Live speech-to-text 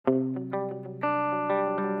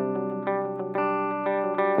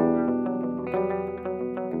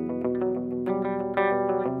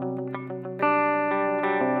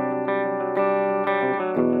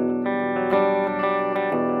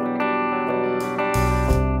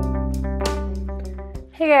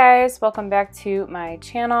guys, welcome back to my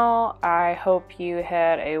channel. I hope you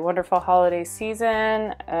had a wonderful holiday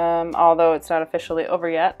season, although it's not officially over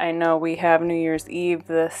yet. I know we have New Year's Eve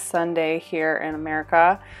this Sunday here in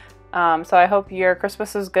America, so I hope your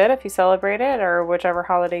Christmas is good if you celebrate it, or whichever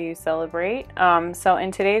holiday you celebrate. So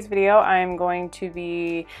in today's video I'm going to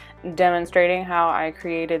be demonstrating how I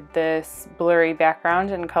created this blurry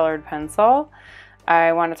background in colored pencil.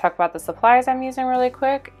 I want to talk about the supplies I'm using really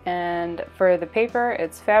quick, and for the paper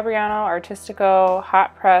it's Fabriano Artistico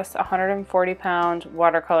Hot Press 140 pound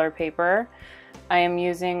watercolor paper. I am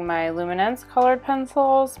using my Luminance colored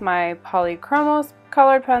pencils, my Polychromos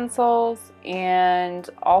colored pencils, and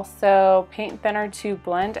also paint thinner to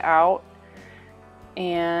blend out.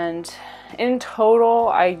 And in total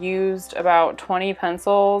I used about 20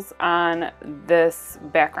 pencils on this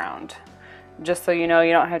background. Just so you know,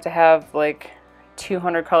 you don't have to have like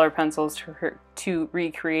 200 color pencils to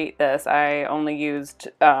recreate this. I only used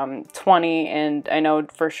 20, and I know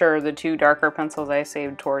for sure the two darker pencils I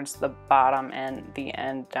saved towards the bottom and the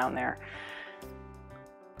end down there.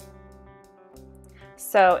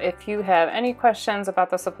 So if you have any questions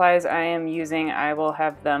about the supplies I am using, I will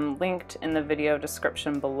have them linked in the video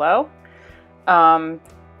description below.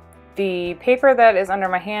 The paper that is under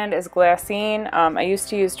my hand is glassine. I used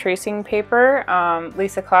to use tracing paper.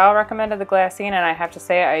 Lisa Clow recommended the glassine, and I have to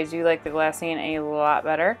say I do like the glassine a lot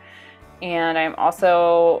better. And I'm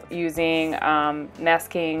also using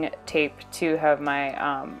masking tape to have my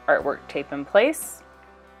artwork tape in place.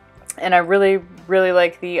 And I really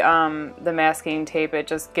like the masking tape. It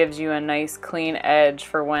just gives you a nice clean edge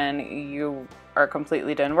for when you are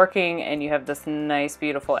completely done working and you have this nice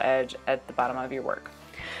beautiful edge at the bottom of your work.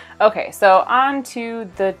 Okay, so on to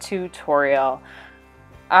the tutorial.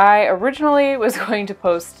 I originally was going to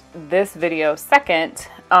post this video second,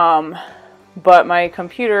 but my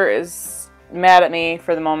computer is mad at me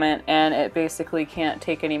for the moment and it basically can't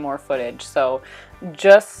take any more footage. So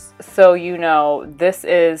just so you know, this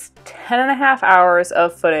is 10.5 hours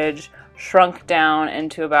of footage shrunk down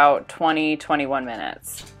into about 20-21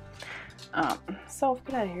 minutes. So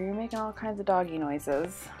get out of here, you're making all kinds of doggy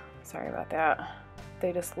noises. Sorry about that.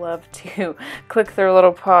 They just love to click their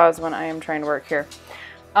little paws when I am trying to work here.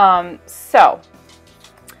 So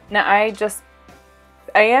now I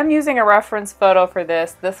am using a reference photo for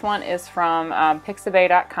this. This one is from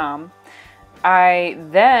pixabay.com. I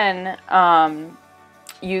then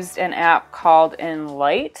used an app called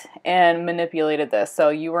Enlight and manipulated this. So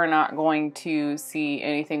you are not going to see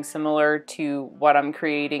anything similar to what I'm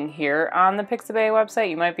creating here on the Pixabay website.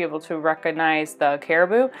 You might be able to recognize the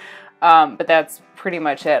caribou. But that's pretty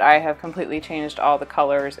much it. I have completely changed all the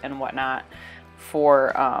colors and whatnot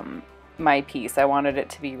for my piece. I wanted it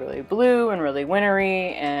to be really blue and really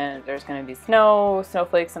wintry, and there's going to be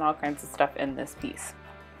snowflakes and all kinds of stuff in this piece.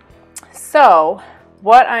 So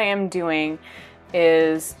what I am doing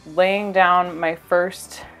is laying down my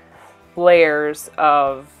first layers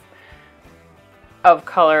of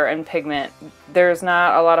color and pigment. There's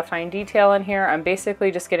not a lot of fine detail in here. I'm basically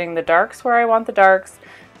just getting the darks where I want the darks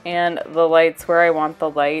and the lights where I want the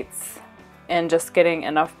lights, and just getting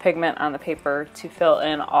enough pigment on the paper to fill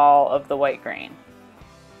in all of the white grain.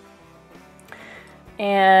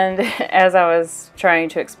 And as I was trying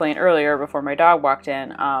to explain earlier before my dog walked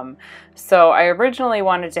in, so I originally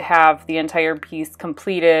wanted to have the entire piece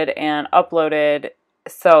completed and uploaded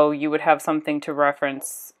so you would have something to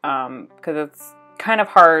reference, because it's kind of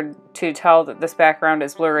hard to tell that this background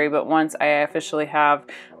is blurry, but once I officially have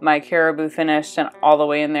my caribou finished and all the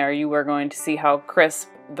way in there, you are going to see how crisp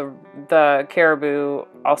the caribou,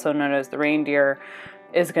 also known as the reindeer,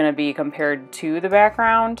 is going to be compared to the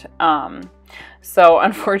background. So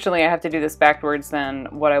unfortunately I have to do this backwards than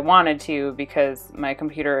what I wanted to, because my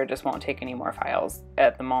computer just won't take any more files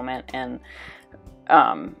at the moment, and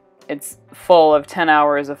it's full of 10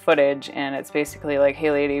 hours of footage, and it's basically like, hey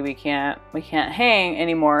lady, we can't hang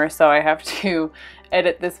anymore, so I have to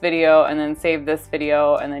edit this video and then save this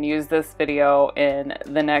video and then use this video in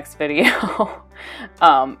the next video.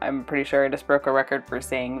 I'm pretty sure I just broke a record for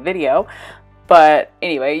saying video, but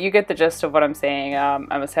anyway, you get the gist of what I'm saying.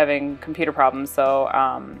 I was having computer problems, so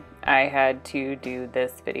I had to do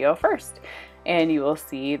this video first, and you will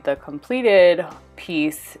see the completed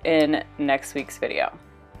piece in next week's video.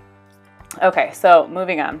 Okay, so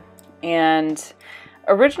moving on. And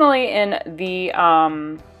originally in the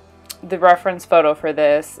reference photo for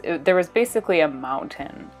this, there was basically a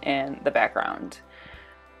mountain in the background.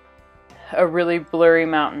 A really blurry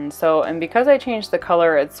mountain. So, and because I changed the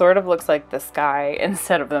color, it sort of looks like the sky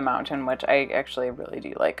instead of the mountain, which I actually really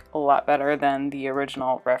do like a lot better than the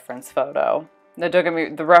original reference photo.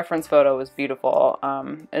 The reference photo was beautiful.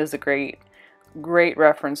 It was a great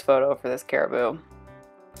reference photo for this caribou.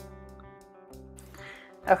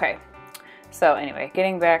 Okay, so anyway,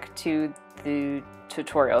 getting back to the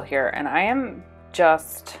tutorial here, and I am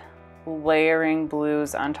just layering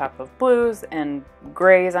blues on top of blues and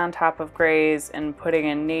grays on top of grays and putting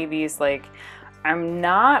in navies. Like, I'm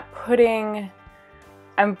putting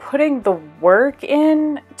the work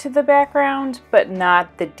in to the background, but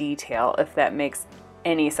not the detail, if that makes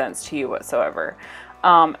any sense to you whatsoever.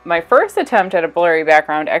 My first attempt at a blurry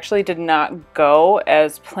background actually did not go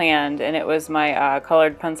as planned, and it was my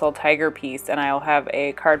colored pencil tiger piece, and I'll have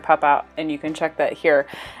a card pop out and you can check that here,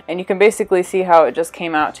 and you can basically see how it just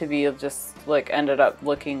came out to be just like ended up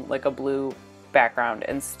looking like a blue background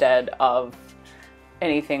instead of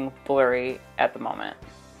anything blurry at the moment.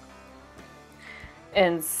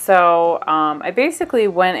 And so I basically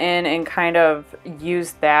went in and kind of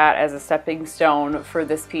used that as a stepping stone for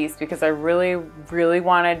this piece, because I really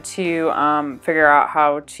wanted to figure out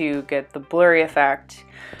how to get the blurry effect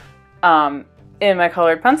in my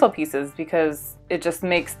colored pencil pieces, because it just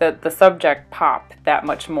makes the subject pop that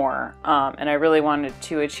much more. And I really wanted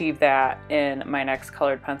to achieve that in my next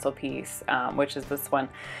colored pencil piece, which is this one.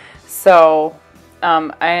 So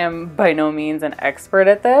I am by no means an expert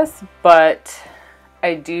at this, but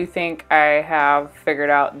I do think I have figured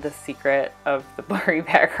out the secret of the blurry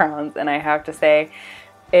backgrounds, and I have to say,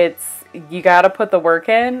 you gotta put the work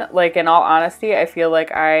in. Like, in all honesty, I feel like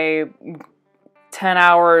 10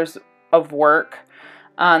 hours of work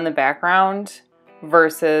on the background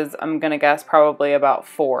versus, I'm gonna guess, probably about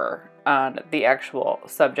 4 on the actual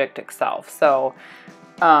subject itself. So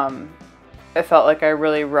I felt like I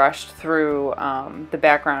really rushed through the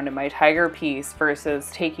background in my tiger piece versus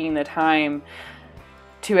taking the time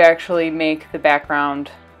to actually make the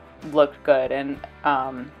background look good. And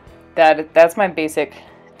that's my basic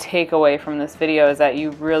takeaway from this video, is that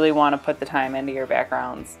you really want to put the time into your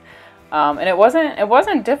backgrounds. And it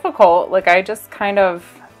wasn't difficult. Like, I just kind of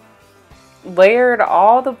layered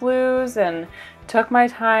all the blues and took my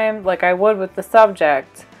time like I would with the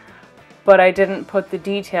subject, but I didn't put the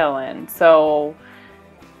detail in. So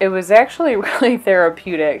it was actually really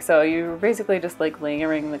therapeutic. So you're basically just like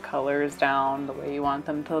layering the colors down the way you want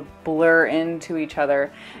them to blur into each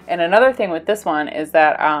other. And another thing with this one is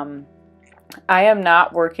that I am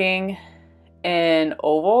not working in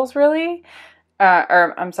ovals really.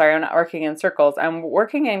 Or I'm sorry, I'm not working in circles. I'm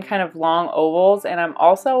working in kind of long ovals, and I'm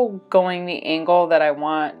also going the angle that I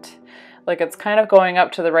want. Like, it's kind of going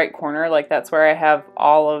up to the right corner. Like, that's where I have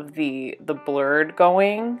all of the blurred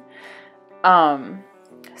going.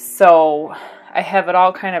 So I have it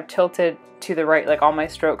all kind of tilted to the right, like all my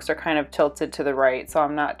strokes are kind of tilted to the right, so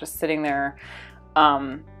I'm not just sitting there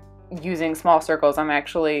using small circles. I'm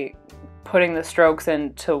actually putting the strokes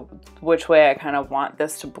into which way I kind of want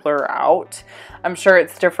this to blur out. I'm sure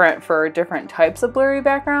it's different for different types of blurry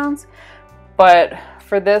backgrounds, but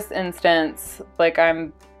for this instance, like,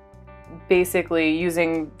 I'm basically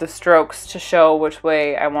using the strokes to show which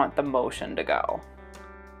way I want the motion to go.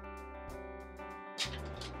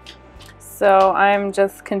 So I'm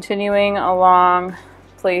just continuing along,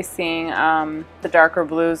 placing the darker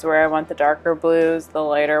blues where I want the darker blues, the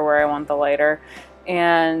lighter where I want the lighter.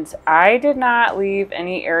 And I did not leave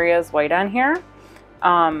any areas white on here.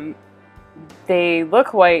 They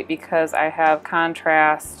look white because I have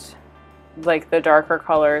contrast, like the darker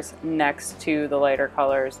colors next to the lighter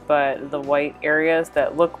colors, but the white areas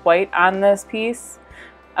that look white on this piece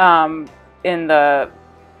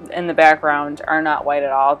in the background are not white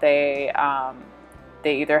at all. They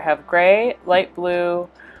either have gray, light blue,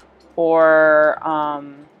 or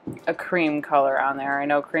a cream color on there. I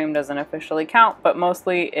know cream doesn't officially count, but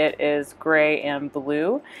mostly it is gray and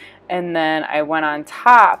blue. And then I went on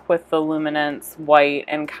top with the luminance white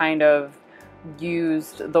and kind of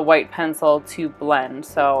used the white pencil to blend.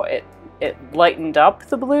 So it lightened up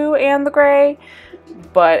the blue and the gray,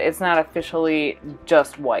 but it's not officially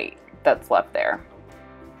just white that's left there.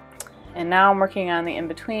 And now I'm working on the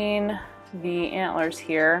in-between, the antlers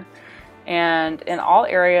here. And in all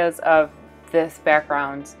areas of this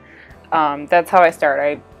background, that's how I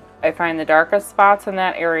start. I find the darkest spots in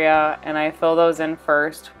that area and I fill those in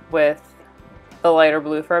first with the lighter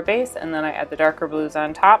blue for a base, and then I add the darker blues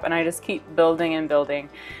on top, and I just keep building and building.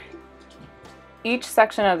 Each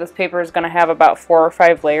section of this paper is going to have about 4 or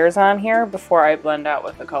 5 layers on here before I blend out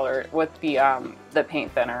with the color, with the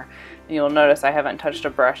paint thinner. And you'll notice I haven't touched a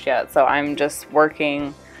brush yet, so I'm just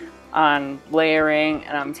working on layering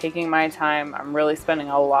and I'm taking my time. I'm really spending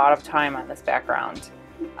a lot of time on this background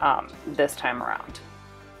this time around.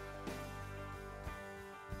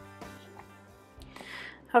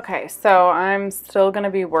 Okay, so I'm still going to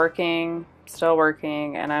be still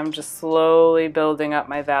working, and I'm just slowly building up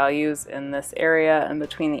my values in this area and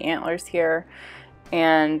between the antlers here.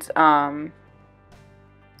 And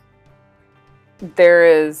there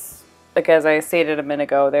is, like as I stated a minute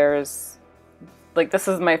ago, there's like, this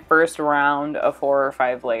is my first round of 4 or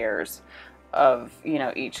 5 layers of, you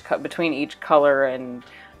know, between each color, and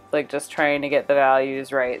like just trying to get the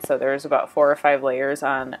values right. So there's about 4 or 5 layers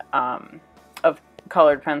on of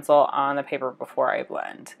colored pencil on the paper before I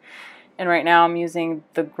blend. And right now I'm using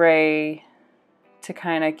the gray to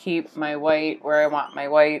kind of keep my white where I want my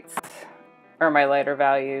whites, or my lighter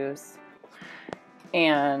values.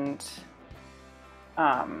 And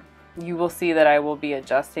you will see that I will be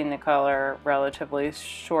adjusting the color relatively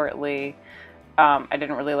shortly. I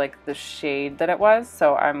didn't really like the shade that it was,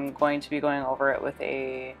 so I'm going to be going over it with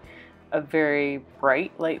a very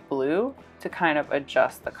bright light blue to kind of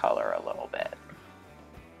adjust the color a little bit.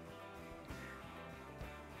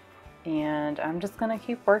 And I'm just gonna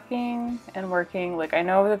keep working and working. Like, I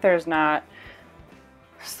know that there's not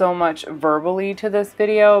so much verbally to this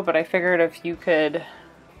video, but I figured if you could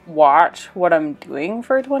watch what I'm doing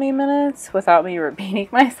for 20 minutes without me repeating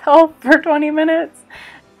myself for 20 minutes,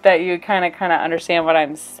 that you kind of understand what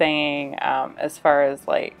I'm saying, as far as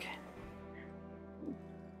like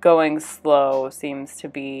going slow seems to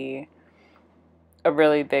be a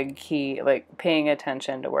really big key, like paying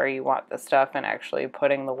attention to where you want the stuff and actually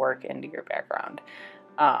putting the work into your background.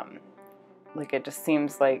 Like, it just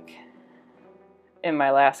seems like in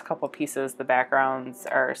my last couple pieces, the backgrounds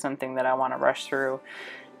are something that I want to rush through,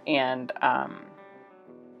 and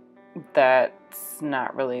that's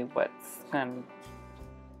not really what's going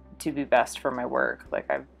to be best for my work. Like,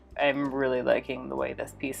 I'm really liking the way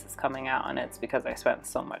this piece is coming out, and it's because I spent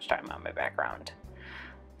so much time on my background.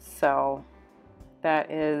 So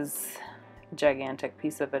that is a gigantic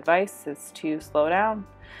piece of advice, is to slow down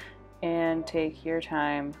and take your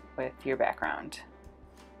time with your background.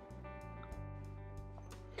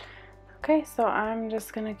 Okay, so I'm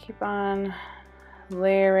just gonna keep on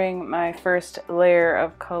layering my first layer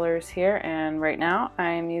of colors here, and right now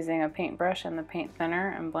I'm using a paintbrush and the paint thinner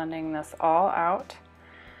and blending this all out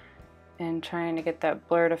and trying to get that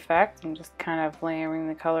blurred effect, and just kind of layering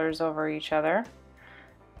the colors over each other.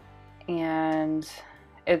 And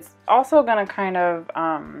it's also going to kind of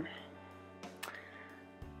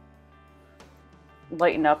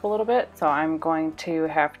lighten up a little bit, so I'm going to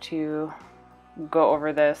have to go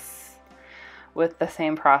over this with the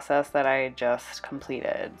same process that I just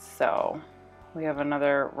completed. So we have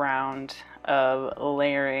another round of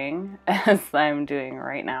layering as I'm doing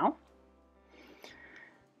right now.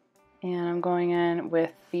 And I'm going in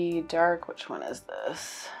with the dark, which one is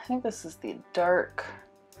this? I think this is the dark.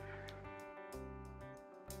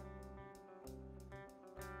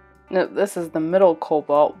 No, this is the middle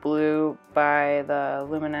cobalt blue by the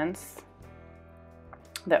Luminance,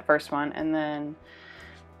 that first one, and then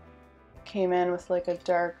came in with like a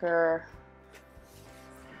darker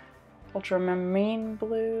ultramarine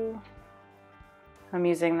blue. I'm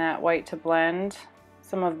using that white to blend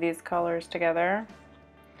some of these colors together.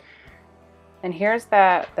 And here's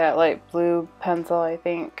that light blue pencil, I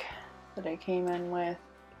think, that I came in with.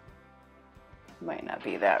 Might not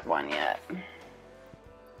be that one yet.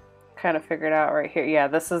 Kind of figured out right here. Yeah,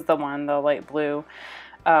 this is the one, the light blue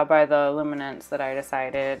by the Luminance, that I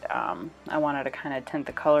decided I wanted to kind of tint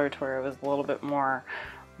the color to where it was a little bit more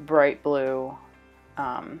bright blue.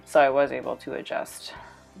 So I was able to adjust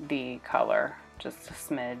the color just a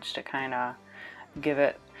smidge to kind of give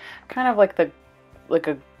it kind of like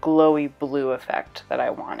a glowy blue effect that I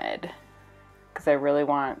wanted, because I really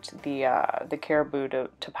want the caribou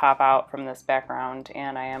to pop out from this background.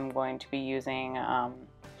 And I am going to be using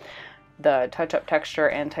the touch-up texture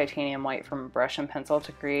and titanium white from brush and pencil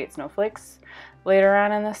to create snowflakes later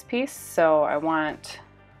on in this piece. So I want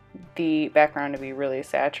the background to be really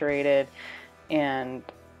saturated and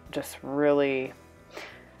just really,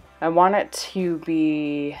 I want it to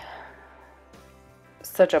be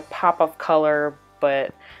such a pop of color,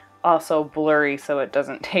 but also blurry so it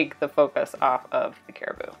doesn't take the focus off of the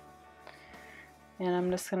caribou. And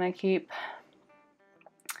I'm just gonna keep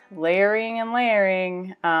layering and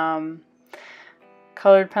layering.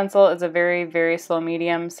 Colored pencil is a very, very slow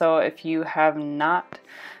medium, so if you have not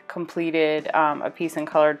completed a piece in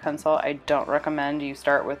colored pencil, I don't recommend you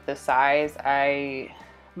start with this size.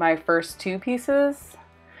 My first 2 pieces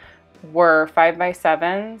were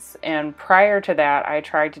 5x7s, and prior to that I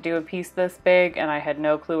tried to do a piece this big and I had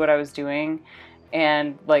no clue what I was doing,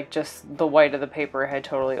 and like just the white of the paper had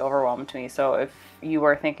totally overwhelmed me. So if you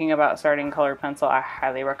are thinking about starting colored pencil, I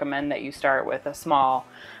highly recommend that you start with a small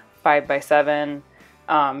 5x7,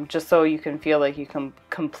 just so you can feel like you can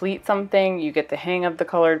complete something, you get the hang of the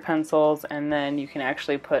colored pencils, and then you can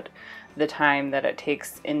actually put the time that it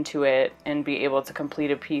takes into it and be able to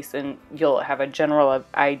complete a piece, and you'll have a general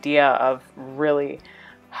idea of really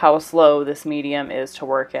how slow this medium is to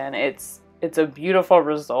work in. It's a beautiful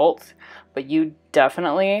result, but you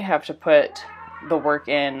definitely have to put the work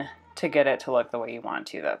in to get it to look the way you want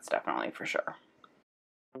to. That's definitely for sure.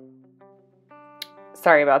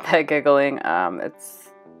 Sorry about that giggling. It's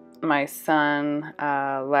my son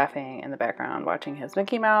laughing in the background watching his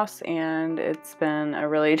Mickey Mouse, and it's been a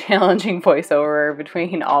really challenging voiceover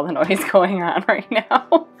between all the noise going on right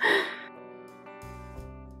now.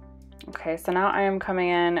 Okay, so now I am coming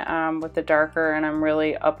in with the darker, and I'm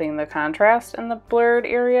really upping the contrast in the blurred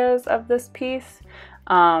areas of this piece.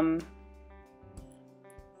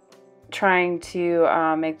 Trying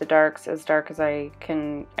to make the darks as dark as I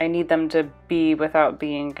can. I need them to be without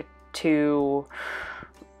being too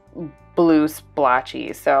blue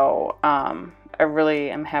splotchy. So I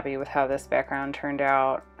really am happy with how this background turned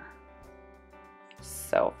out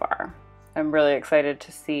so far. I'm really excited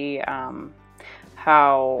to see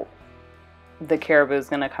how the caribou is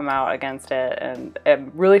going to come out against it, and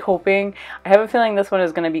I'm really hoping, I have a feeling this one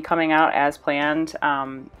is going to be coming out as planned,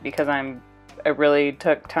 because I really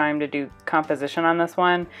took time to do composition on this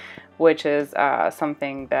one, which is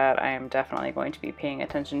something that I am definitely going to be paying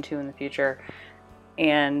attention to in the future,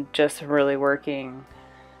 and just really working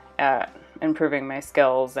at improving my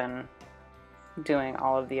skills and doing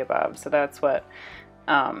all of the above. So that's what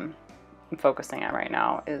I'm focusing on right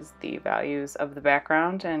now, is the values of the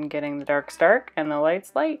background and getting the darks dark and the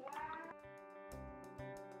lights light.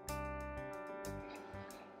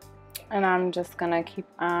 And I'm just gonna keep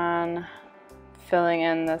on filling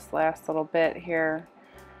in this last little bit here,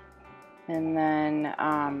 and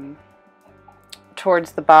then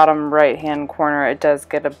towards the bottom right hand corner it does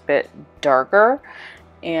get a bit darker,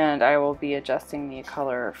 and I will be adjusting the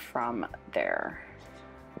color from there.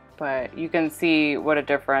 But you can see what a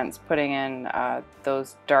difference putting in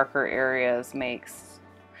those darker areas makes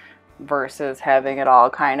versus having it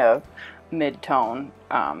all kind of mid-tone.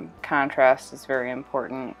 Contrast is very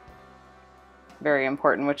important,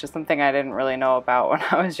 which is something I didn't really know about when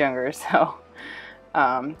I was younger. So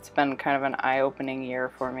it's been kind of an eye-opening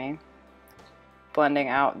year for me. Blending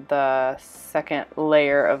out the second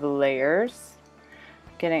layer of layers,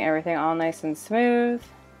 getting everything all nice and smooth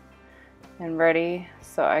and ready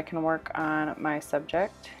so I can work on my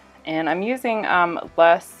subject. And I'm using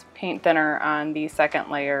less paint thinner on the second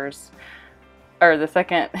layers, or the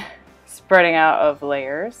second spreading out of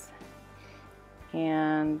layers,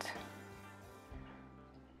 and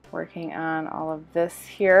working on all of this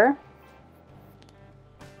here,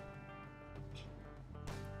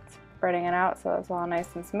 spreading it out so it's all nice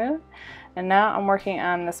and smooth. And now I'm working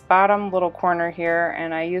on this bottom little corner here,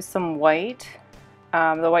 and I used some white,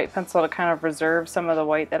 the white pencil, to kind of reserve some of the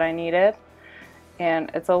white that I needed. And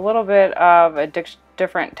it's a little bit of a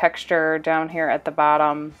different texture down here at the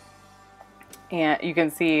bottom, and you can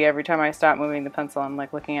see every time I stop moving the pencil I'm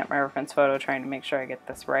like looking at my reference photo trying to make sure I get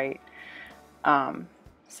this right.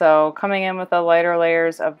 So coming in with the lighter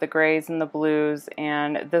layers of the grays and the blues,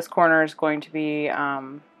 and this corner is going to be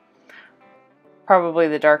probably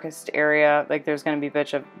the darkest area. Like there's going to be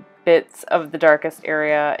bits of the darkest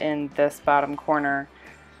area in this bottom corner,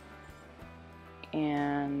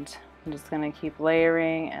 and I'm just going to keep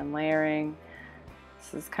layering and layering.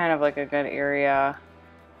 This is kind of like a good area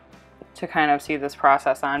to kind of see this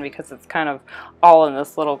process on, because it's kind of all in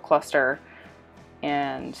this little cluster,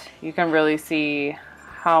 and you can really see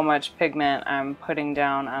how much pigment I'm putting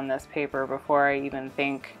down on this paper before I even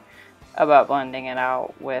think about blending it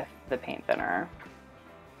out with the paint thinner.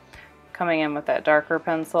 Coming in with that darker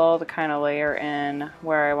pencil to kind of layer in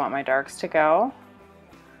where I want my darks to go.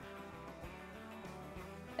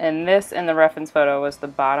 And this in the reference photo was the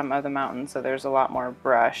bottom of the mountain, so there's a lot more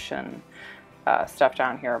brush and stuff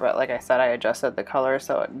down here, but like I said, I adjusted the color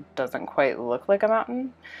so it doesn't quite look like a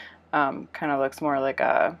mountain. Kind of looks more like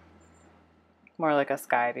a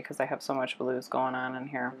sky, because I have so much blues going on in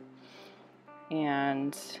here.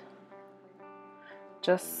 And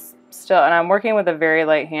just still, and I'm working with a very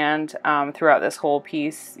light hand throughout this whole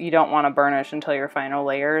piece. You don't want to burnish until your final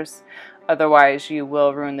layers, otherwise you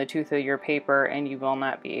will ruin the tooth of your paper, and you will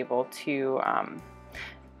not be able to,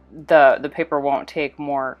 the paper won't take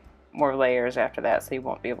more layers after that, so you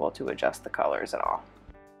won't be able to adjust the colors at all.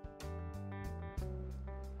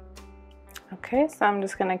 Okay, so I'm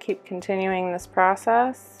just going to keep continuing this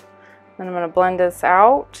process. Then I'm going to blend this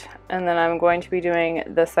out, and then I'm going to be doing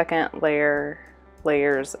the second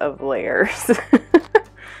layers of layers.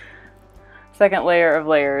 Second layer of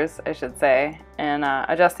layers, I should say, and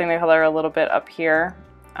adjusting the color a little bit up here.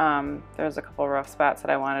 There's a couple rough spots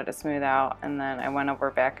that I wanted to smooth out, and then I went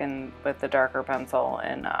over back in with the darker pencil,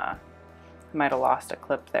 and might have lost a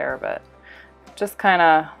clip there, but just kind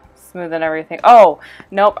of smoothing everything. Oh,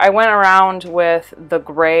 nope, I went around with the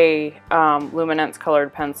gray luminance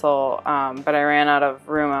colored pencil, but I ran out of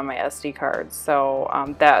room on my SD cards, so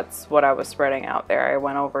that's what I was spreading out there. I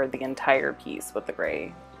went over the entire piece with the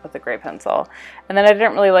gray pencil, and then I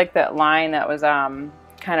didn't really like that line that was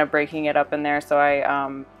kind of breaking it up in there, so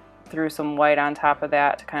I threw some white on top of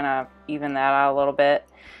that to kind of even that out a little bit.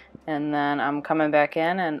 And then I'm coming back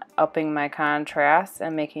in and upping my contrast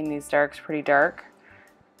and making these darks pretty dark.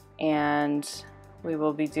 And we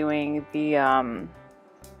will be doing the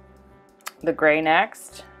gray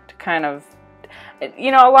next to kind of,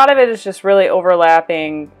 you know, a lot of it is just really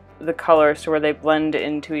overlapping the colors to where they blend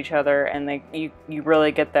into each other, and you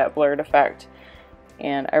really get that blurred effect.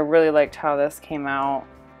 And I really liked how this came out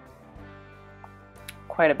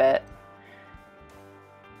quite a bit.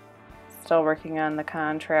 Still working on the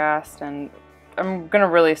contrast, and I'm gonna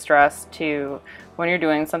really stress too, when you're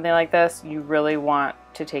doing something like this, you really want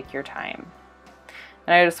to take your time.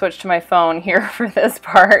 And I just switched to my phone here for this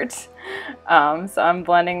part. So I'm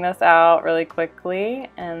blending this out really quickly,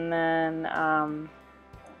 and then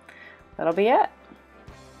that'll be it.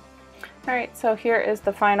 Alright, so here is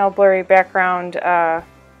the final blurry background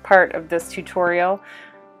part of this tutorial.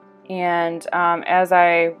 And as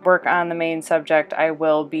I work on the main subject, I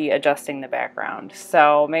will be adjusting the background.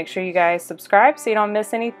 So make sure you guys subscribe so you don't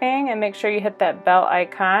miss anything, and make sure you hit that bell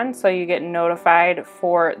icon so you get notified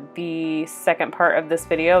for the second part of this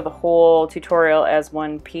video, the whole tutorial as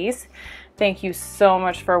one piece. Thank you so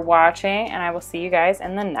much for watching, and I will see you guys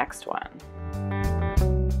in the next one.